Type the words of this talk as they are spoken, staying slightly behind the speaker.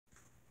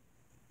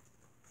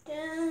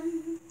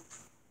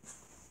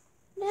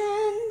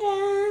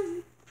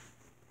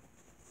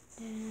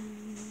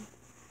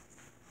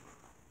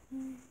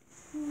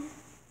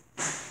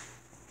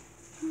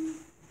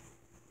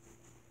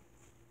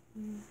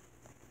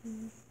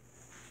Dun,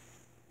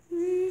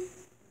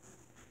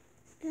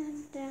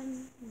 dun,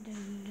 dun,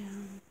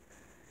 dun.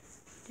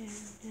 Dun,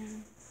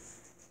 dun,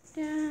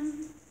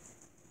 dun.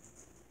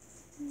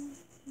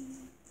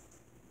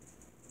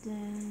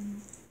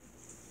 Dun.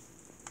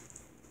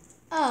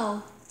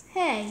 Oh,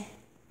 hey.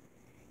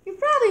 You're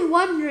probably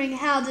wondering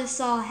how this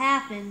all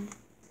happened.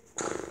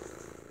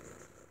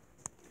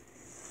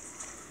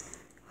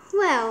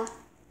 Well,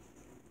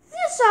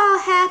 this all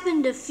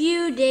happened a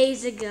few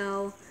days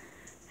ago.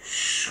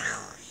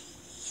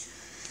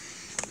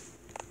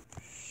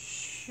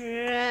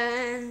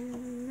 Ernie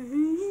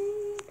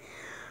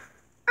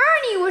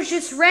was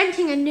just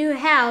renting a new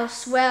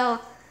house,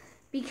 well,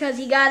 because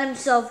he got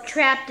himself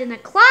trapped in a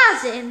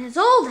closet in his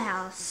old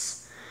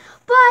house.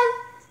 But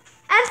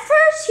at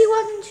first he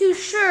wasn't too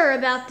sure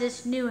about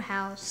this new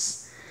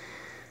house.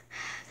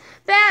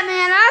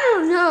 Batman, I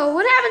don't know.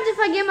 What happens if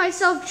I get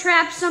myself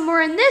trapped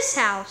somewhere in this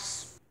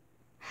house?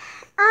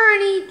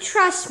 Ernie,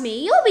 trust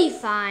me, you'll be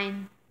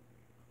fine.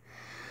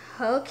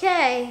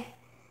 Okay.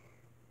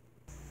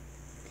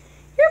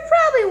 You're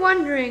probably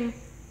wondering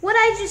what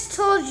I just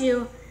told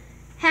you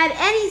had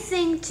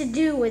anything to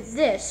do with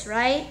this,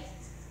 right?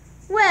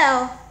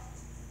 Well,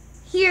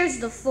 here's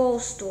the full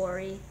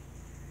story.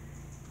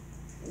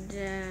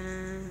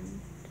 Dun,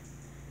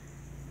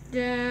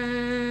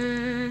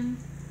 dun,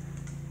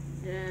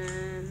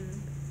 dun.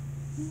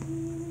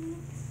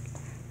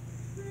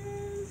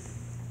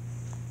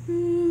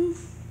 Dun,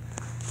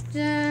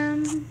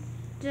 dun,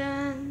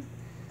 dun,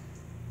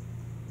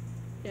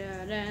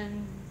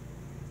 dun.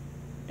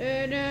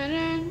 Dun,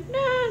 dun,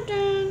 dun,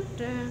 dun,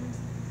 dun.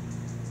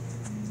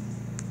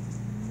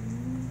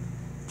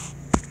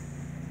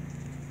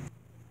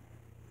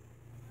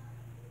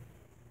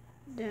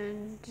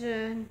 Dun,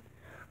 dun.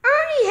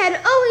 Ernie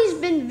had always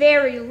been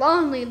very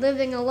lonely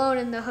living alone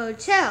in the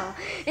hotel.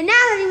 And now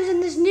that he was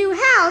in this new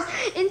house,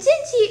 and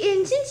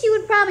since he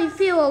would probably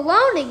feel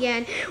alone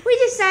again, we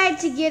decided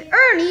to get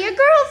Ernie a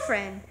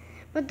girlfriend.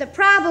 But the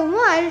problem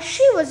was,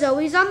 she was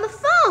always on the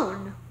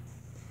phone.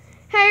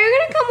 Hey, you're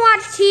gonna come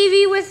watch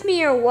TV with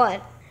me or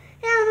what?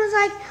 Yeah, and I was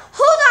like,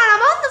 hold on,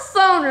 I'm on the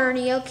phone,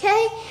 Ernie,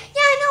 okay?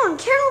 Yeah, I know, and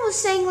Carol was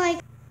saying,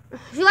 like,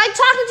 if you like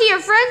talking to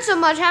your friends so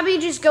much, how about you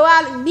just go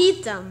out and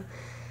meet them?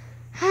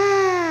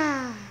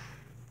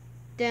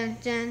 Dun,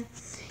 dun.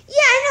 Yeah,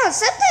 I know,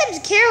 sometimes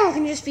Carol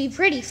can just be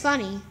pretty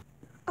funny.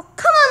 Oh,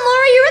 come on,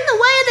 Laura, you're in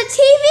the way of the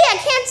TV, I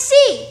can't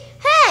see.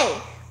 Hey!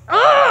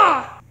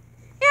 Ugh!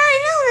 Yeah, I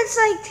know, and it's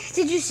like,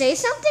 did you say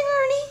something,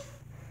 Ernie?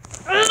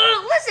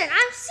 Listen,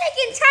 I'm sick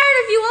and tired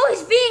of you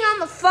always being on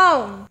the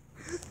phone.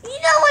 You know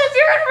what? If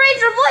you're gonna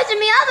raise your voice at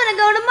me, I'm gonna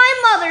go to my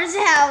mother's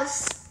house.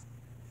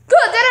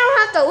 Good, then I don't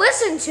have to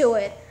listen to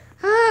it.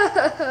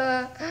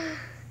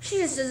 She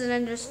just doesn't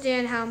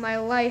understand how my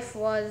life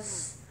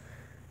was.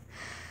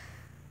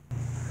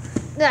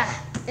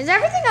 Is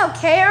everything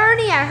okay,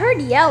 Ernie? I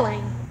heard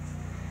yelling.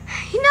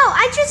 You know,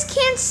 I just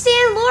can't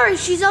stand Lori.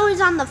 She's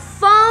always on the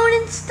phone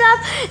and stuff,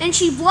 and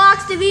she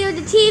blocks the view of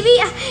the TV.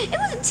 It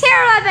was a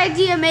terrible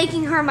idea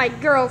making her my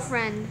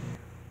girlfriend.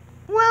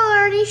 Well,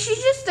 Ernie,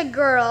 she's just a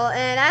girl,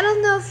 and I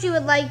don't know if she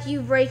would like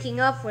you breaking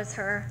up with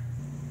her.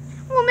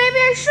 Well, maybe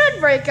I should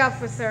break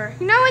up with her.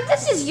 You know what?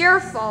 This is your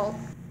fault.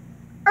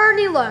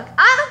 Ernie, look,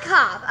 I'm a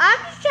cop. I'm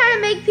just trying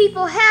to make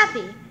people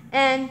happy,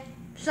 and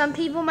some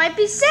people might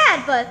be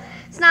sad, but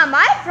it's not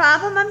my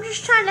problem. I'm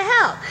just trying to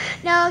help.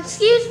 Now,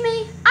 excuse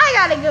me, I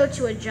gotta go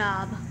to a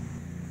job.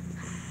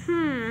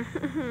 How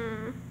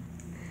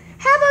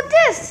about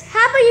this?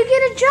 How about you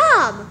get a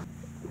job?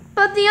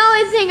 But the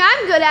only thing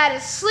I'm good at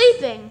is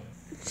sleeping.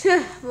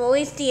 Well, at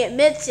least he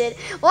admits it.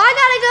 Well, I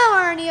gotta go,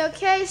 Ernie,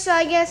 okay? So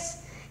I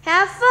guess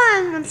have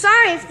fun. I'm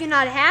sorry if you're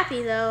not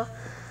happy, though.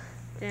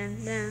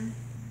 Dun, dun.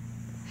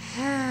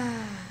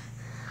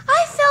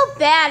 I felt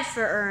bad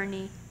for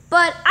Ernie,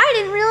 but I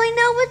didn't really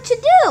know what to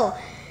do.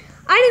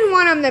 I didn't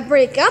want him to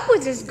break up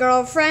with his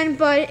girlfriend,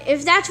 but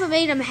if that's what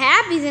made him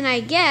happy, then I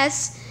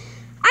guess.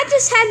 I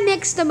just had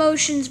mixed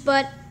emotions,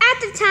 but at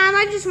the time,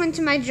 I just went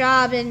to my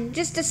job and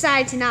just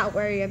decided to not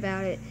worry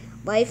about it.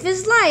 Life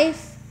is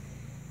life.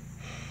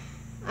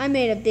 I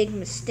made a big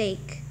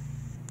mistake.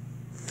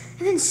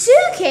 And then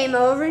Sue came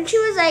over and she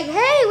was like,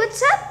 hey,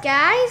 what's up,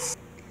 guys?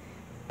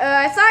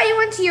 I thought you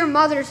went to your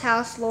mother's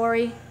house,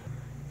 Lori.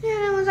 Yeah,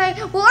 and I was like,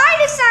 well, I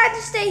decided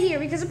to stay here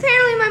because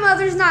apparently my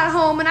mother's not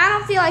home and I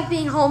don't feel like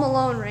being home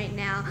alone right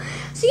now.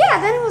 So yeah,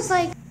 then it was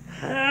like,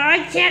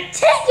 I can't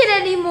take it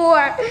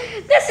anymore.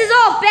 This is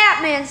all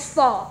Batman's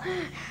fault.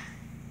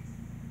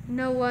 You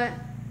know what?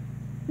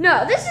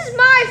 No, this is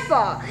my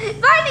fault.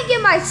 If I didn't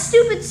get my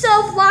stupid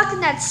self locked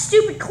in that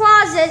stupid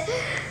closet,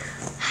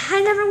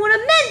 I never would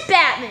have met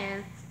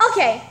Batman.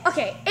 Okay,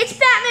 it's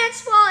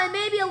Batman's fault and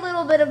maybe a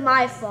little bit of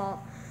my fault.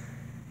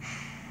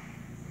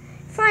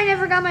 If I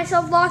never got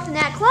myself locked in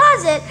that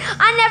closet,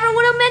 I never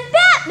would have met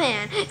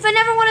Batman. If I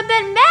never would have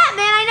met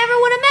Batman, I never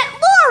would have met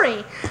Lori.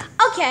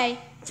 Okay,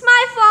 it's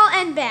my fault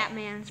and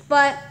Batman's,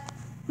 but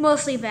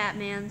mostly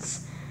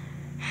Batman's.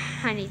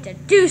 I need to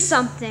do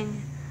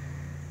something.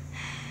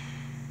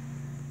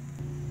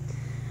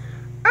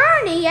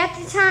 Ernie, at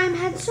the time,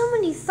 had so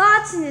many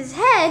thoughts in his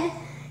head,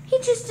 he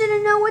just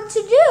didn't know what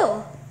to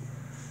do.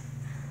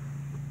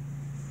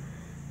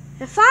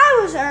 If I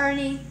was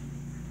Ernie,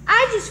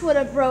 I just would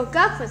have broke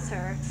up with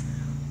her.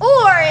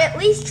 Or at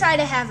least try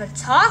to have a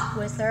talk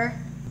with her.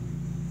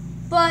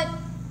 But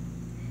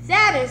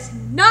that is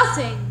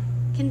nothing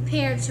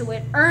compared to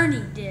what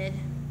Ernie did.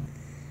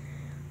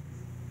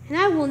 And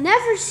I will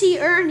never see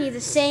Ernie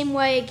the same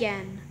way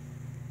again.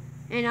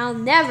 And I'll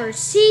never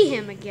see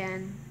him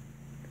again.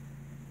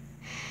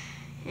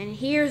 And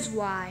here's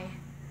why.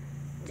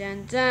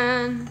 Dun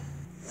dun.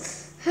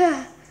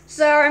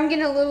 Sorry, I'm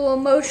getting a little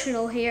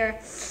emotional here.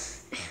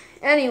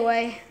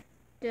 Anyway,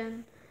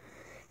 dun.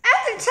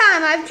 At the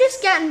time, I've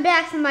just gotten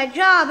back from my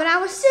job, and I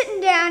was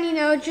sitting down,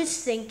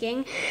 just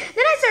thinking.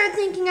 Then I started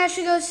thinking I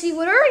should go see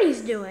what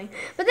Ernie's doing.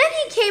 But then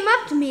he came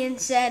up to me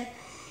and said,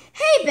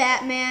 "Hey,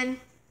 Batman,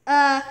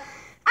 I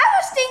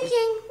was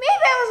thinking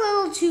maybe I was a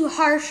little too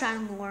harsh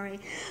on Lori.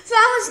 So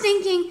I was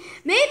thinking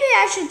maybe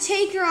I should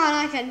take her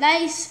on like a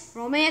nice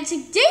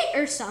romantic date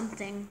or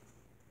something."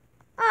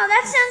 "Oh,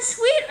 that sounds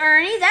sweet,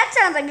 Ernie. That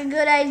sounds like a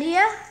good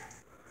idea."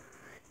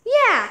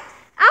 "Yeah,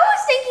 I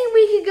was thinking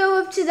we could go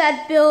up to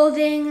that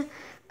building.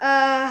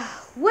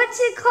 What's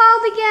it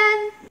called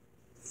again?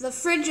 The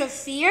Fridge of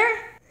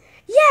Fear?"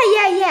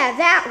 Yeah,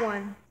 that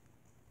one."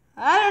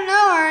 "I don't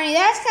know, Ernie.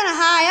 That's kind of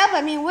high up.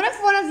 I mean, what if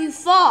one of you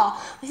fall?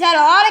 We've had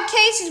a lot of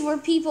cases where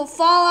people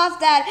fall off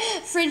that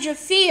Fridge of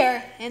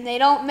Fear and they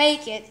don't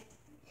make it."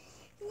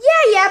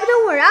 Yeah, but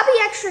don't worry. I'll be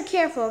extra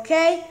careful,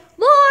 okay?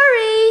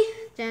 Lori!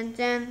 Dun,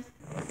 dun.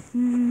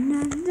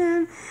 Dun,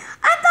 dun.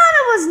 I thought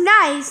it was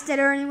nice that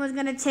Ernie was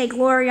going to take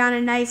Lori on a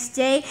nice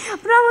date,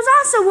 but I was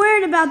also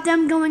worried about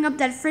them going up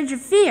that Fridge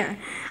of Fear.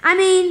 I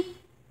mean,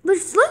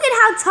 just look at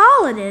how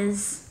tall it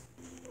is.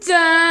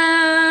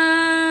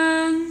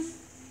 Dun!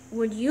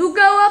 "Would you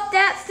go up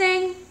that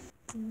thing?"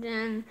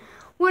 Then,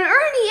 when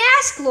Ernie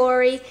asked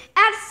Lori,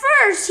 at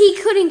first he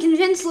couldn't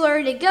convince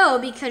Lori to go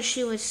because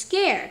she was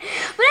scared.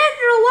 But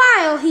after a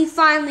while, he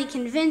finally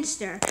convinced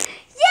her.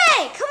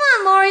 "Yay! Come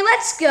on, Lori,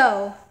 let's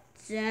go."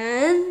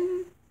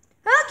 Then,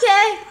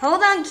 "Okay,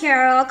 hold on,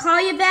 Carol. I'll call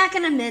you back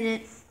in a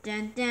minute."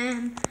 Dun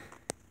dun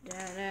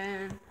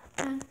dun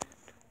dun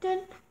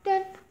dun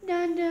dun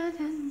dun dun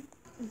dun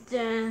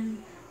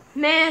dun.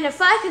 Man,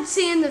 if I could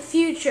see in the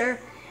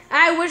future,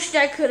 I wished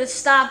I could have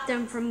stopped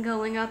them from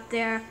going up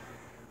there.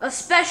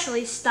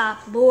 Especially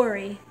stopped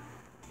Lori.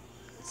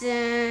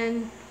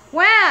 Then,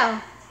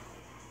 wow,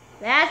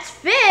 that's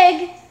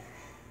big.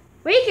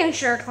 We can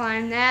sure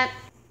climb that.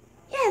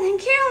 Yeah, then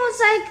Carol was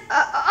like,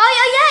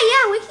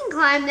 yeah, we can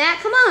climb that.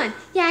 Come on.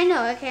 Yeah, I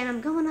know. Okay, and I'm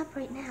going up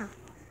right now.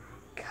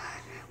 God,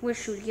 I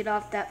wish we would get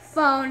off that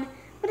phone.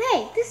 But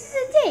hey, this is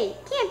a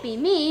date. Can't be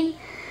mean.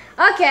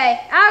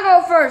 Okay, I'll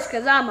go first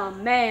because I'm a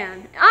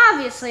man.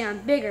 Obviously, I'm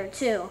bigger,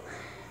 too.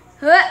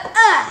 Then,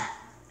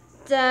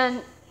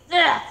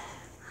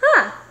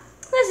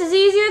 this is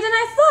easier than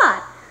I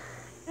thought.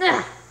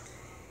 And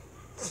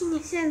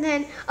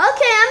then,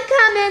 okay, I'm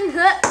coming.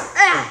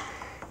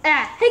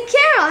 Hey,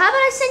 Carol, how about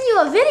I send you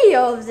a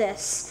video of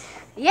this?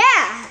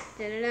 Yeah.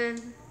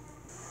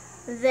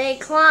 They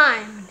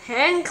climbed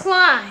and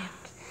climbed,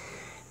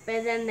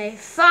 but then they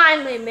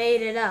finally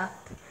made it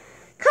up.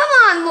 Come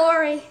on,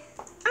 Lori.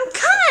 I'm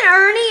coming,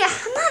 Ernie.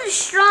 I'm not as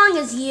strong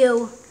as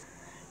you.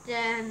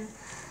 Then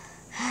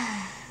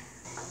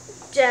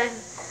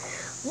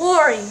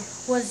Lori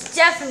was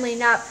definitely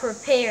not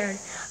prepared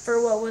for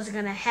what was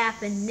going to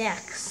happen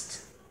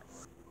next.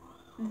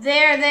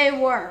 There they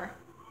were,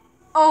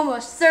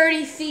 almost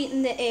 30 feet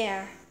in the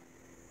air.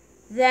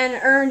 Then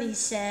Ernie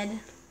said,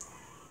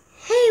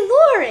 "Hey,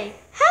 Lori,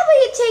 how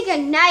about you take a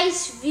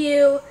nice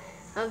view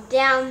of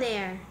down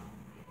there?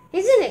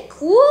 Isn't it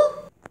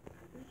cool?"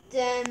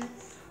 Then,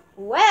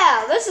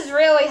 "Wow, this is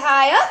really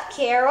high up,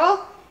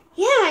 Carol."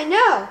 "Yeah, I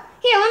know.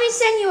 Here, let me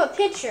send you a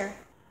picture."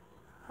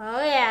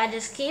 "Oh yeah,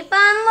 just keep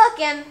on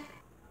looking."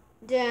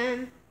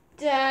 Dun,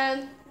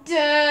 dun,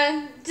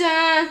 dun,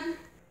 dun,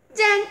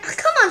 dun.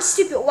 Come on,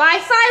 stupid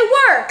Wi-Fi,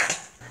 work!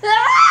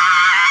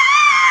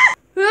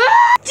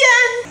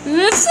 Dun,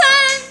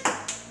 listen.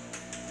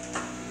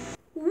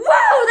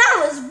 Whoa, that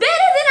was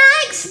better than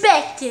I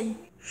expected.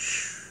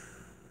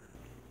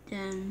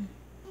 Dun.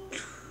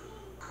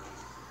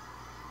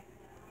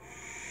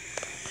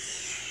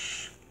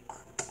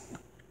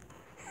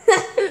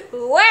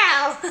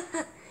 Wow.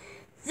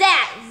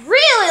 That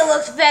really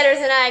looks better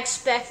than I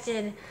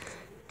expected.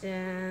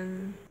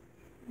 Dun,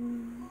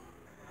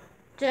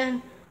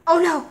 dun. Oh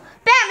no,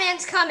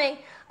 Batman's coming.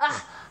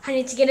 I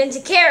need to get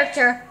into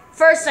character.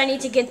 First, I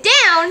need to get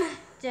down.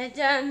 Dun,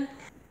 dun,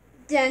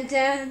 dun,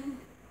 dun.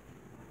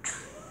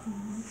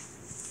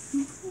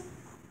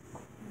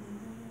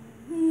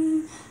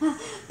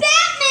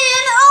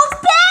 Batman! Oh,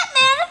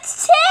 Batman,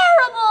 it's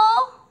terrible.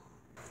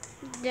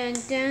 Dun,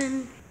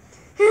 dun.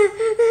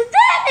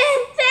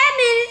 Batman,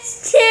 it's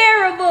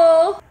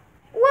terrible.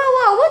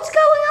 Whoa, what's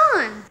going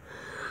on?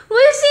 Well,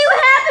 you see,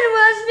 what happened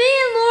was me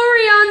and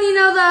Lori on,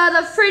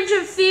 the Fridge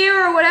of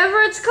Fear or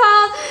whatever it's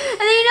called. And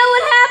then you know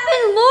what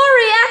happened?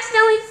 Lori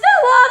accidentally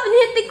fell off and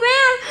hit the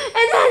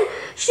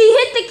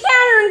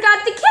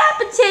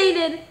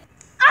decapitated.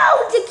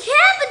 Oh,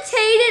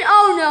 decapitated?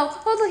 Oh no.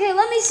 Hold on, okay,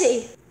 let me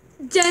see.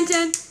 Dun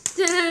dun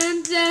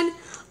dun dun.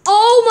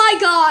 Oh my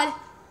God.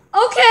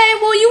 Okay,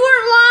 well you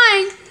weren't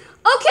lying.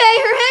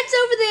 Okay, her head's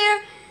over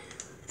there.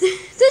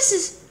 This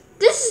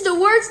is the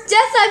worst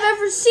death I've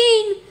ever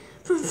seen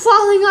from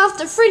falling off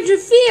the Fridge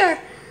of Fear.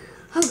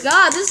 Oh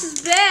God, this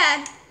is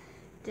bad.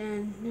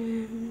 Dun,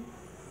 dun,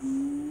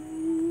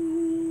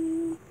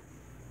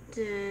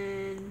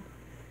 dun.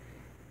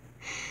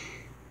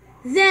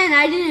 Then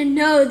I didn't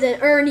know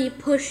that Ernie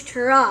pushed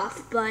her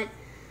off, but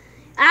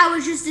I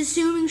was just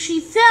assuming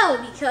she fell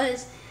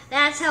because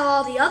that's how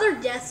all the other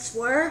deaths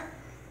were.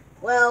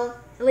 Well,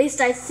 at least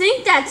I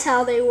think that's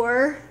how they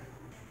were.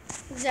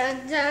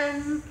 Dun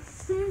dun.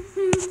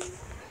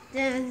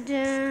 Dun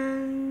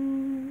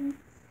dun.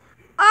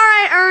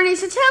 Alright, Ernie,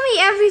 so tell me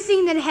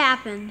everything that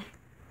happened.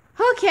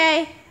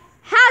 Okay,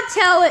 I'll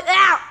tell it.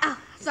 Ow,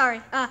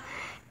 sorry. I'll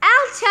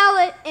tell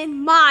it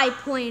in my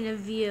point of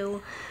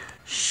view.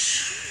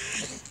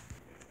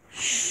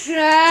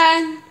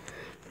 Dun,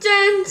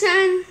 dun,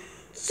 dun.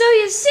 So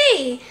you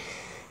see,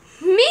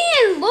 me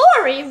and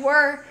Lori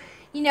were,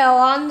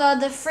 on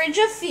the Fridge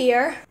of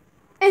Fear.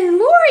 And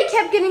Lori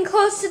kept getting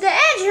close to the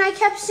edge, and I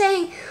kept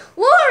saying,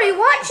 Lori,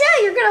 watch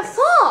out, you're gonna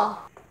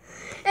fall.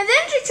 And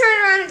then she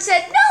turned around and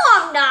said, no,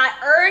 I'm not,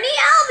 Ernie,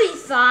 I'll be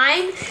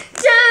fine.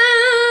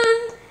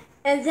 Dun!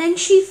 And then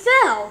she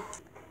fell.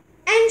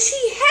 And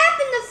she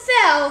happened to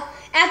fall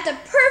at the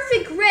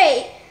perfect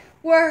rate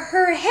where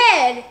her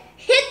head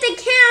hit the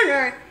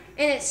counter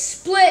and it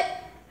split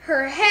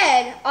her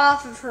head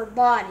off of her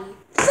body.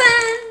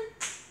 Dun!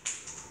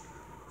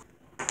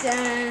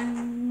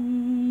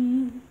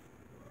 Dun!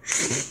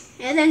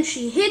 And then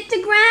she hit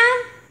the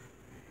ground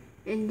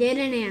and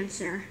didn't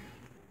answer.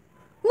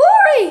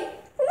 Lori!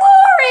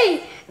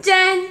 Lori!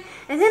 Dun!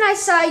 And then I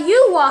saw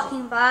you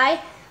walking by,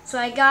 so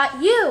I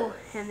got you,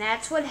 and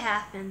that's what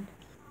happened.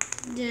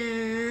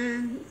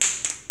 Dun.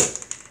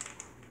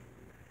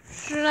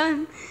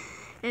 Dun.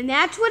 And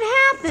that's what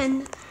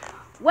happened.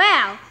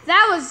 Wow,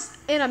 that was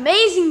an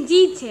amazing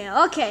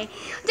detail. Okay,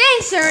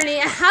 thanks,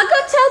 Ernie. I'll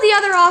go tell the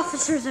other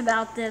officers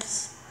about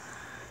this.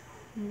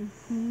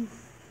 Mm-hmm.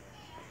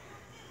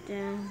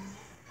 Dun.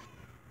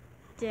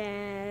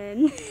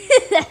 Dun.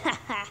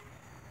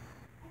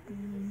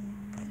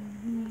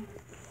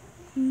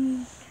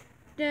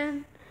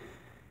 Dun.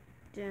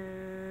 Dun.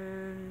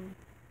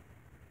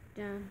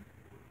 Dun.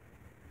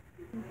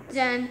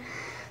 Dun.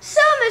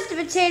 So, Mr.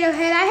 Potato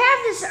Head, I have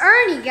this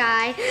Ernie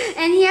guy,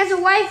 and he has a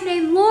wife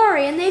named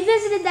Lori, and they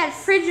visited that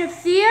Fridge of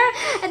Fear,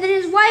 and then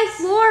his wife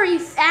Lori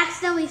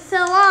accidentally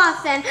fell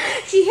off, and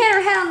she hit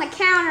her head on the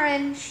counter,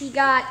 and she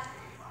got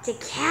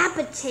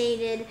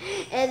decapitated.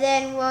 And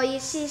then, well, you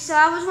see, so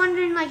I was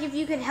wondering, if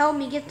you could help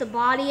me get the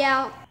body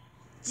out.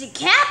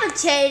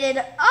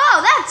 Decapitated?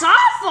 Oh, that's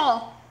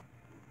awful!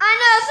 I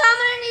know, so I'm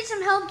gonna need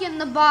some help getting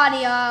the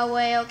body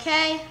away,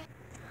 okay?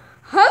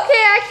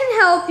 Okay, I can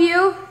help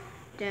you.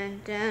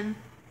 Dun, dun.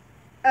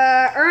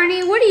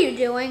 Ernie, what are you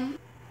doing?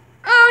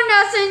 Oh,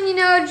 nothing,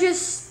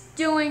 just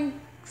doing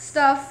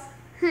stuff.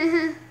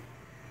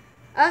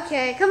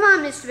 Okay, come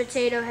on, Mr.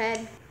 Potato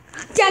Head.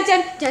 Dun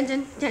dun dun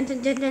dun dun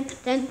dun dun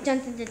dun dun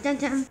dun dun dun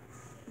dun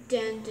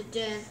dun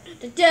dun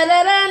dun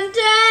dun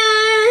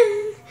dun.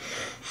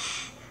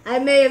 I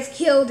may have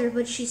killed her,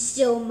 but she's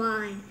still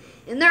mine.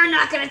 And they're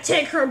not gonna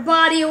take her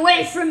body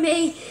away from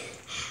me.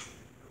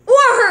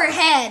 Or her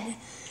head.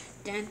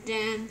 Dun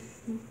dun.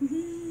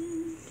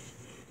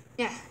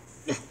 Yeah.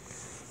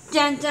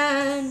 Dun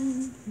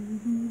dun.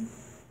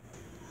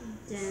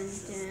 Dun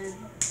dun.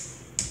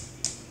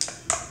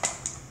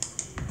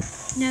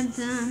 Dun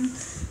dun.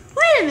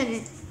 Wait a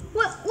minute.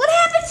 What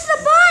happened to the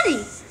body?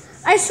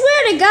 I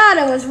swear to God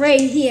it was right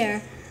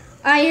here.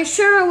 Are you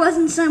sure it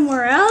wasn't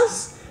somewhere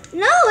else?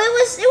 No, it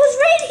was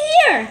right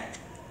here.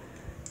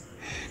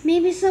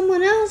 Maybe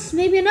someone else,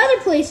 maybe another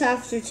police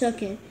officer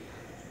took it.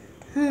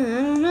 I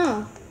don't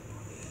know.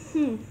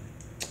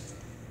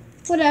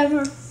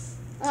 Whatever.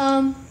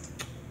 Come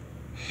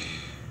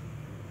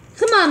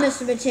on,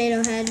 Mr.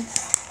 Potato Head.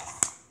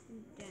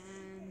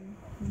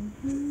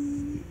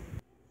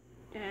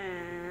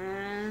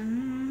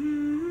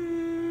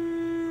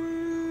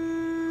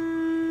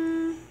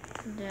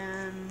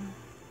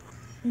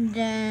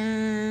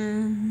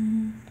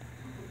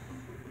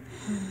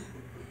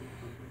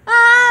 I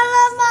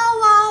love my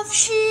wife,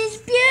 she's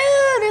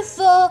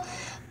beautiful,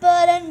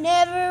 but I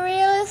never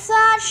really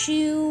thought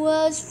she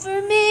was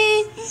for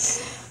me.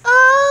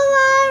 Oh,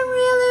 I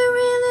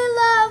really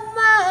love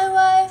my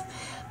wife,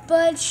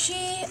 but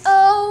she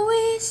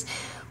always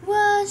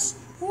was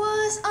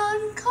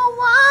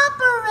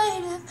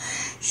uncooperative.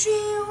 She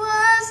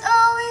was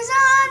always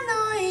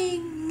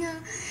annoying.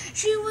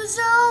 She was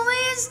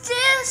always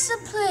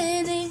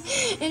disciplining,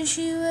 and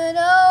she would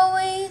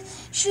always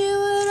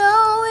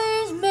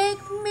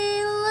make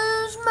me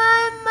lose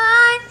my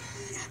mind.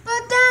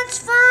 But that's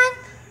fine.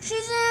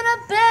 She's in a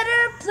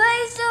better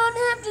place. Don't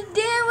have to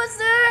deal with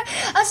her.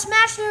 I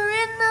smashed her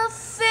in the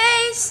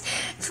face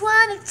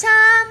 20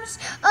 times.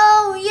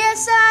 Oh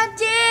yes, I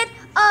did.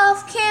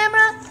 Off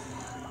camera.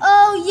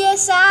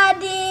 yes I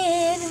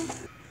did.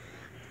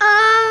 Oh,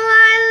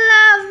 I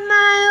love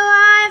my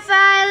wife,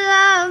 I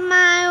love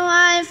my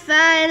wife,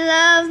 I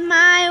love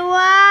my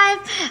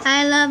wife,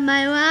 I love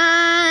my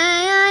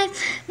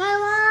wife, my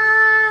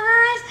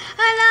wife,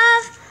 I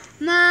love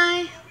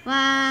my wife.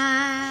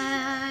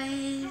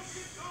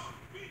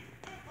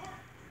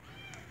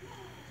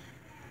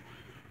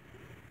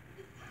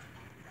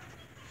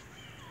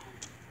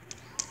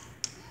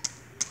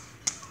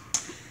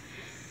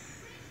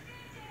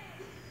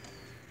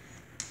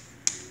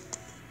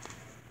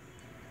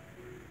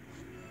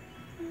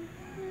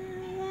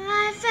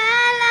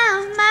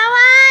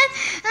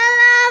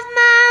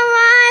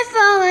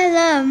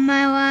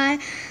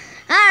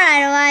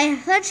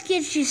 Let's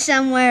get you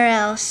somewhere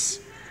else.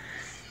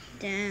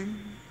 Dan.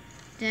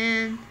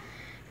 You!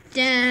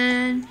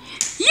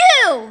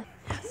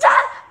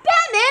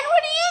 Batman,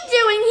 what are you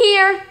doing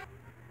here?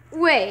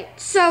 Wait,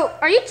 so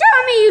are you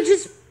telling me you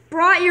just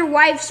brought your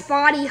wife's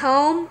body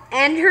home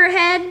and her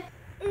head?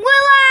 Well,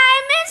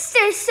 I missed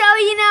her, so,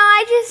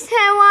 I just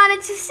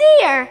wanted to see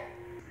her.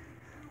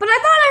 But I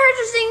thought I heard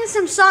you singing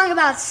some song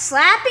about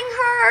slapping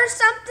her or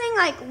something.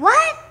 Like,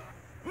 what?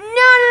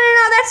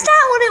 No, that's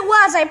not what it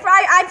was. I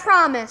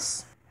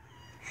promise.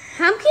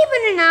 I'm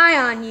keeping an eye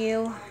on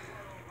you.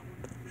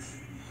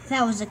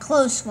 That was a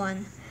close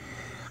one.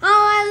 Oh,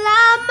 I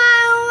love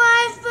my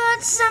wife,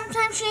 but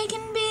sometimes she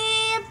can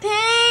be a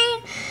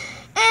pain,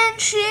 and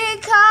she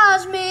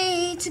caused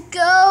me to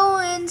go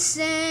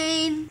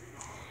insane.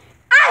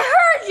 I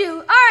heard you.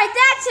 All right,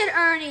 that's it,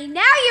 Ernie.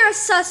 Now you're a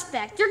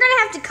suspect. You're going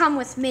to have to come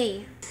with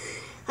me.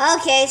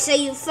 Okay, so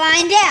you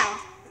find out.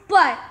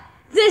 But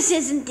this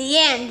isn't the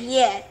end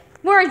yet.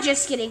 We're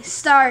just getting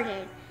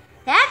started.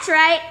 That's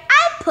right,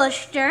 I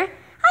pushed her.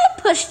 I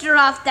pushed her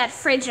off that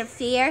fridge of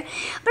fear.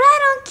 But I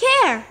don't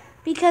care,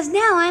 because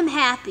now I'm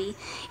happy.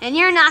 And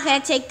you're not going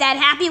to take that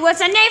happy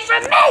what's a name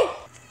from me!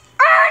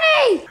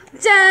 Ernie!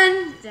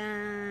 Dun,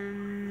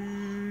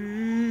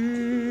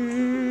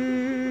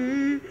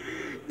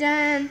 dun,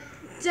 dun,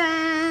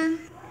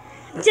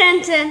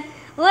 dun, dun.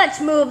 Let's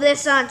move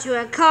this on to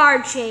a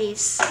car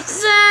chase.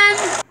 Dun.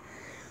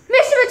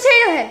 Mr.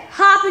 Potato Head,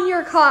 hop in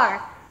your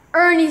car.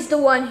 Ernie's the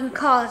one who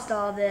caused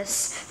all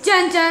this.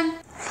 Dun dun.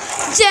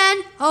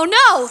 Dun. Oh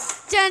no.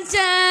 Dun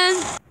dun.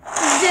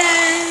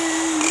 Dun.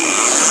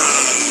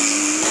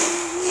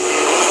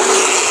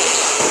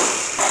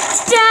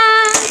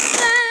 Dun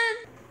dun.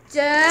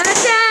 Dun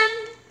dun.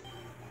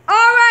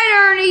 All right,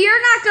 Ernie,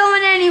 you're not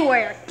going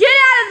anywhere. Get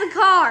out of the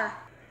car.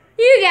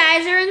 You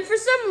guys are in for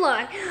some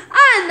luck.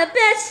 I'm the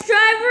best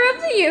driver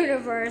of the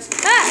universe.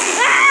 Dun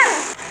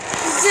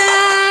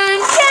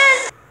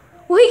dun.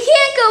 We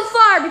can't go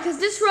far because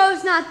this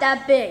road's not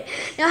that big.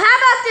 Now, how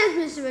about this,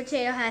 Mr.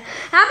 Potato Head?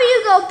 How about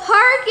you go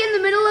park in the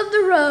middle of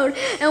the road,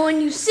 and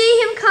when you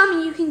see him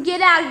coming, you can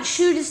get out and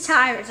shoot his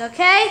tires,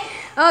 okay?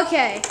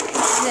 Okay.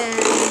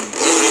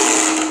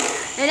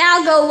 And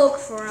I'll go look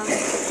for him.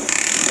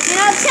 And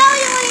I'll tell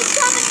you when he's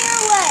coming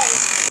your way.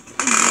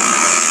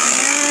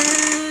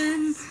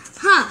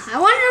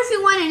 I wonder if he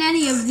went in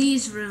any of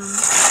these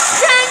rooms.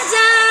 Dun,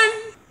 dun!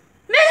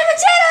 Mr.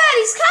 Potato Head,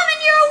 he's coming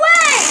your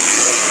way!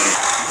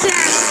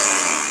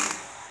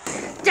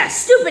 That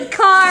stupid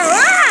car!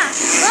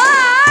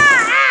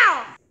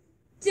 Ow!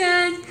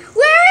 Dun!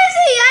 Where is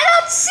he? I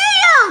don't see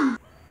him!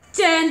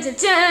 Dun dun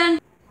dun!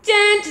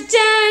 Dun dun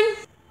dun!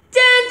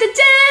 Dun dun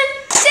dun!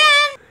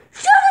 Dun!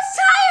 Shoot his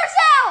tires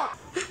out!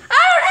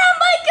 I don't have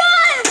my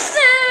gun!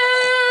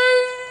 Dun!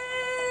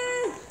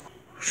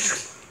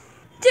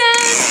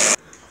 Dun!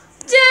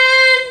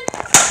 Dun!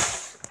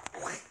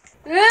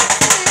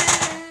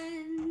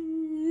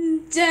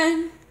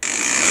 Dun!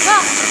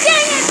 Oh,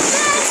 dang it!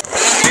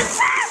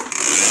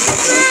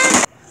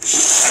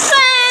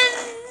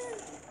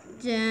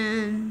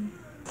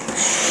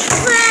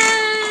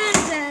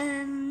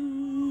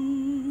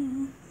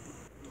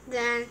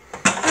 Dun.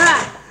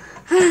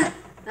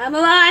 I'm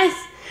alive!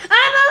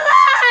 I'm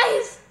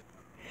alive!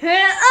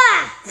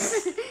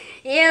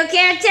 You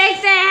can't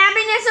take the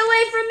happiness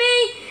away from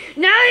me!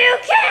 No, you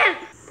can't!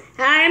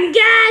 I'm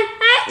God!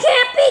 I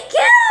can't be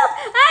killed!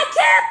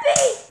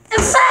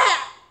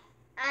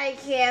 I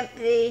can't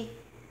be!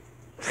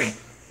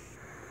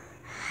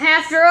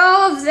 After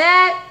all of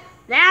that,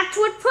 that's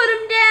what put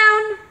him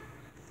down.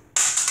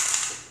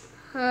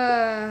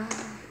 And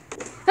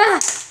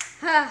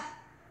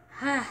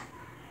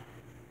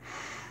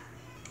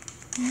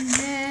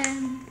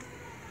then,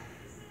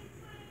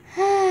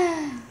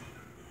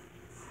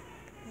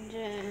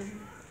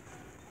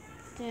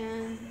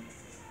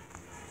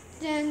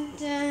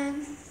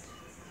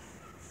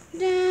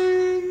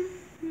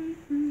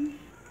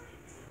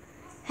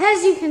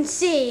 as you can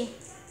see,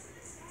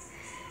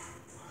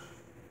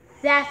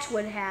 that's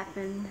what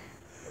happened.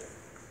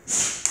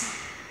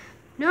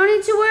 No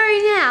need to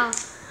worry now,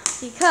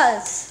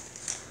 because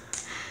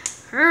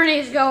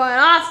Ernie's going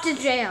off to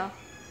jail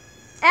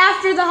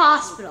after the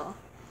hospital.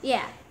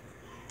 Yeah.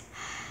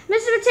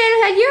 Mr.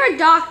 Potato Head, you're a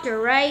doctor,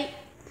 right?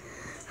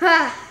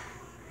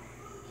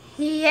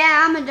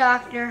 Yeah, I'm a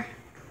doctor.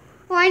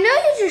 Well, I know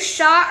you just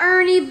shot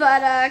Ernie,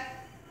 but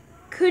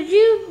Could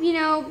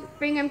you,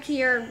 bring him to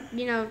your,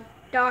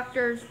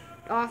 doctor's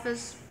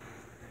office?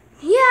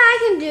 Yeah,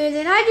 I can do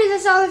that. I do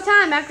this all the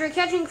time. After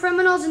catching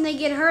criminals and they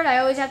get hurt, I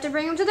always have to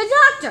bring them to the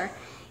doctor.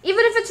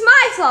 Even if it's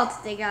my fault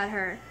that they got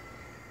hurt.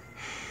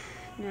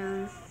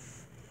 No.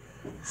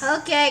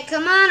 Okay,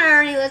 come on,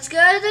 Ernie. Let's go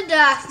to the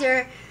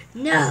doctor.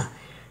 No,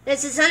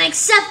 this is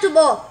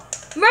unacceptable.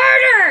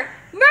 Murder!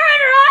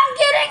 Murder!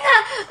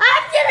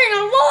 I'm getting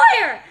a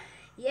lawyer.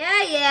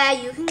 Yeah,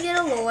 you can get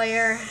a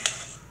lawyer.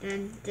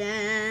 Dun,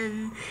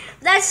 dun.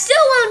 That still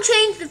won't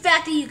change the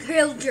fact that you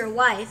killed your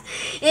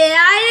wife. And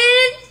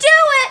I didn't do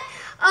it.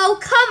 Oh,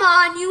 come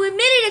on. You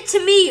admitted it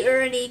to me,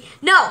 Ernie.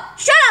 No,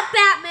 shut up,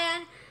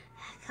 Batman.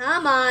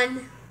 Come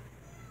on.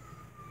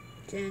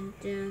 Dun,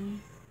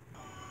 dun,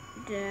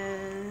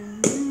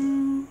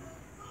 dun.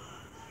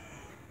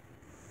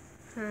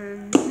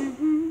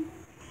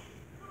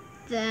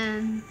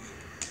 Then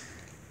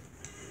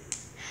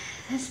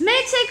this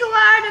may take a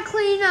while to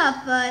clean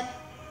up, but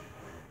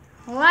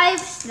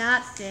life's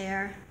not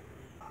fair.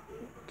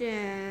 Dun,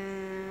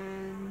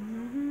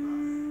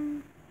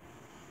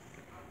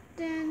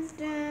 dun,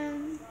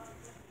 dun.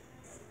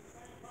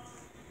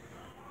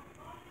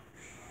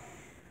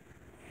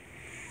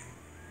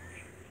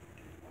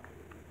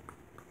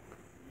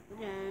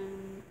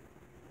 Dun,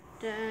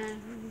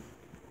 dun,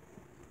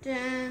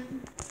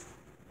 dun,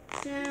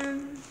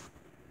 dun,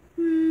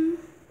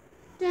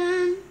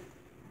 dun,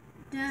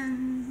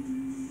 dun.